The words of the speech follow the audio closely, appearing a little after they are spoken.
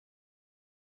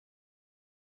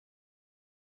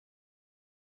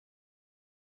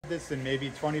this in maybe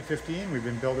 2015. We've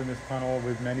been building this tunnel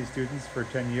with many students for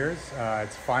 10 years.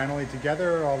 It's finally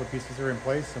together, all the pieces are in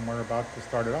place, and we're about to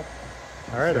start it up.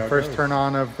 All right, the first turn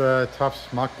on of the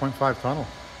Tufts Mach 0.5 tunnel.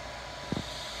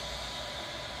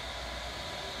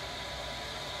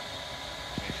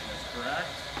 That's correct.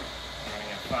 Running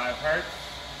at 5 hertz.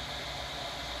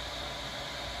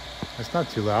 That's not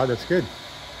too loud, that's good.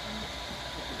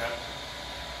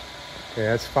 Okay,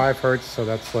 that's 5 hertz, so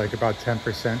that's like about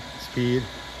 10% speed.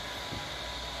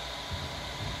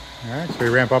 All right, so we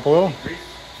ramp up a little? Increase.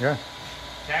 Yeah.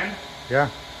 10? Yeah.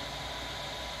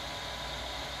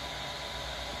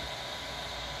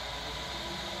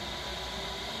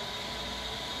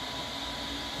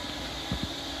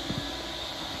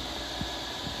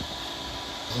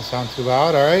 Doesn't sound too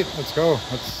loud. All right, let's go.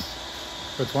 Let's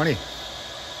go 20.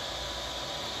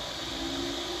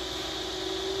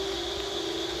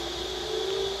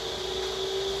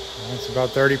 That's about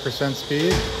 30%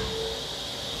 speed.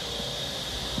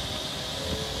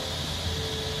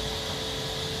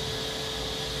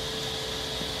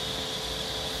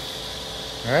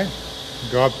 All right,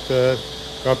 go up to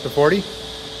 40.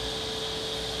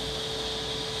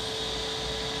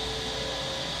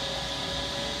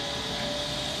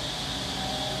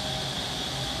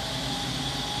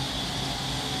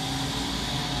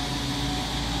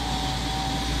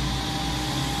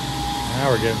 Now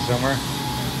we're getting somewhere.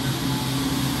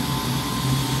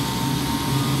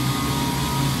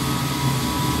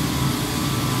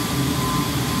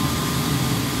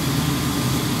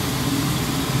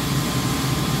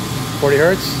 .40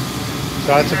 hertz. So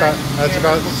that's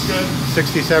about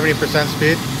 60-70%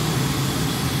 speed.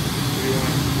 You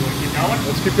want to keep going?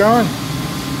 Let's keep going.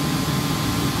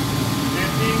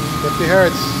 50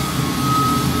 hertz.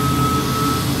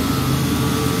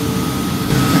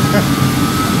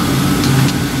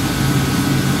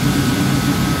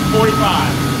 $45.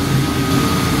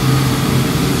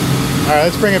 All right,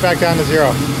 let's bring it back down to 0.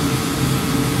 All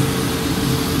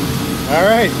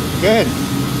right, good.